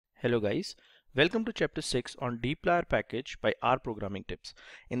Hello guys, welcome to chapter 6 on dplyr package by R programming tips.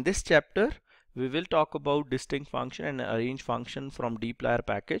 In this chapter we will talk about distinct function and arrange function from dplyr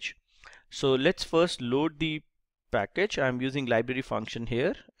package. So let's first load the package. I'm using library function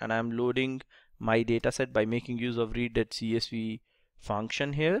here and I'm loading my dataset by making use of read.csv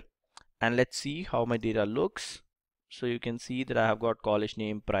function here, and let's see how my data looks. So you can see that I have got college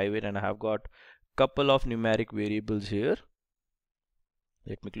name private and I have got couple of numeric variables here.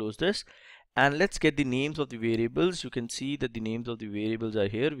 Let me close this and let's get the names of the variables. You can see that the names of the variables are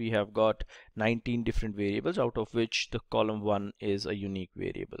here. We have got 19 different variables, out of which the column 1 is a unique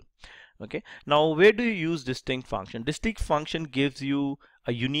variable. Okay, now where do you use distinct function? Distinct function gives you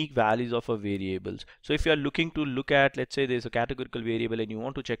a unique values of a variables. So if you are looking to look at, let's say there's a categorical variable and you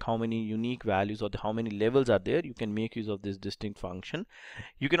want to check how many unique values or how many levels are there, you can make use of this distinct function.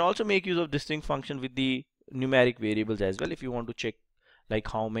 You can also make use of distinct function with the numeric variables as well if you want to check like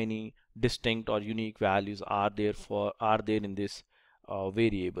how many distinct or unique values are there in this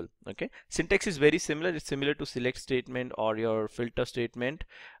variable. Okay, syntax is very similar. It's similar to select statement or your filter statement.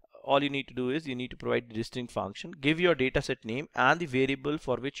 All you need to do is you need to provide the distinct function, give your dataset name and the variable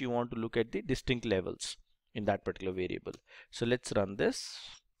for which you want to look at the distinct levels in that particular variable. So let's run this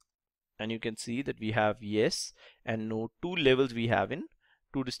and you can see that we have yes and no, two levels we have in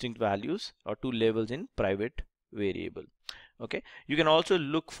two distinct values or two levels in private variable. Okay, you can also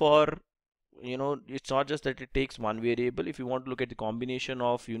look for, it's not just that it takes one variable. If you want to look at the combination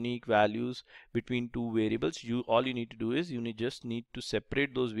of unique values between two variables, all you need to do is just need to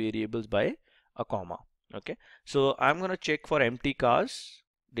separate those variables by a comma. Okay, so I'm going to check for empty cars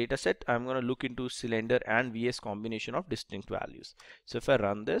dataset. I'm going to look into cylinder and VS combination of distinct values. So if I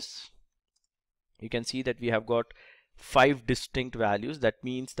run this, you can see that we have got 5 distinct values. That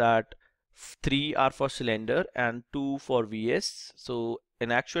means that 3 are for cylinder and 2 for VS. So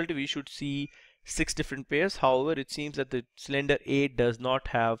in actuality we should see 6 different pairs. However, it seems that the cylinder A does not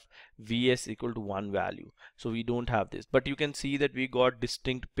have VS equal to 1 value, so we don't have this. But you can see that we got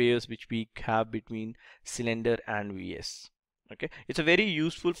distinct pairs which we have between cylinder and VS. Okay, it's a very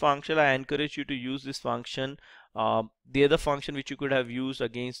useful function. I encourage you to use this function. The other function which you could have used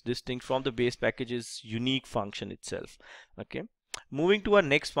against distinct from the base package is unique function itself. Okay, moving to our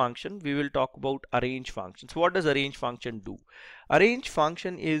next function, we will talk about arrange function. So what does arrange function do? Arrange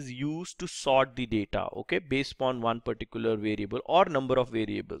function is used to sort the data, okay, based upon one particular variable or number of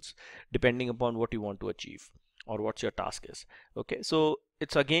variables depending upon what you want to achieve or what your task is. Okay, so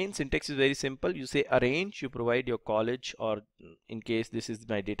it's again, syntax is very simple. You say arrange, you provide your college, or in case this is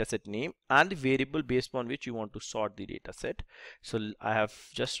my dataset name, and the variable based upon which you want to sort the dataset. So I have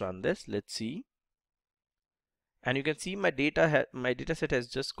just run this. Let's see. And you can see my dataset has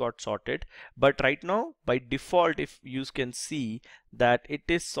just got sorted, but right now by default, if you can see that it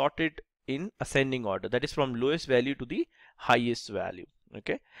is sorted in ascending order, that is from lowest value to the highest value.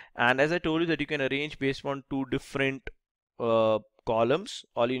 Okay, and as I told you that you can arrange based on two different columns.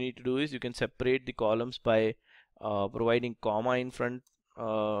 All you need to do is you can separate the columns by providing comma in front,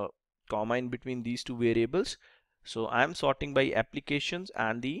 comma in between these two variables. So I am sorting by applications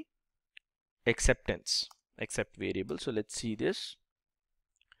and the accept variable. So let's see this,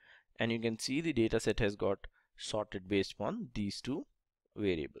 and you can see the dataset has got sorted based on these two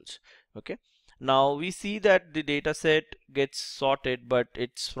variables. Okay, now we see that the dataset gets sorted, but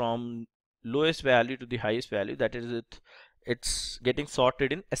it's from lowest value to the highest value. That is, it's getting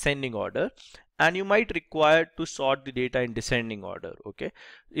sorted in ascending order, and you might require to sort the data in descending order. Okay,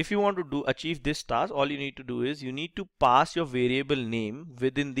 if you want to achieve this task, all you need to do is you need to pass your variable name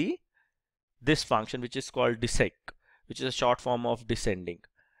within this function, which is called dissect, which is a short form of descending.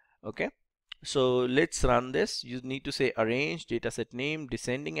 Okay, so let's run this. You need to say arrange dataset name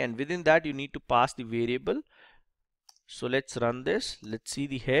descending, and within that you need to pass the variable. So let's run this. Let's see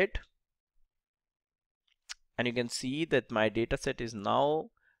the head, and you can see that my dataset is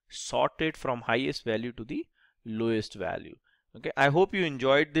now sorted from highest value to the lowest value. Okay, I hope you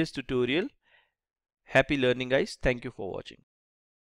enjoyed this tutorial. Happy learning, guys. Thank you for watching.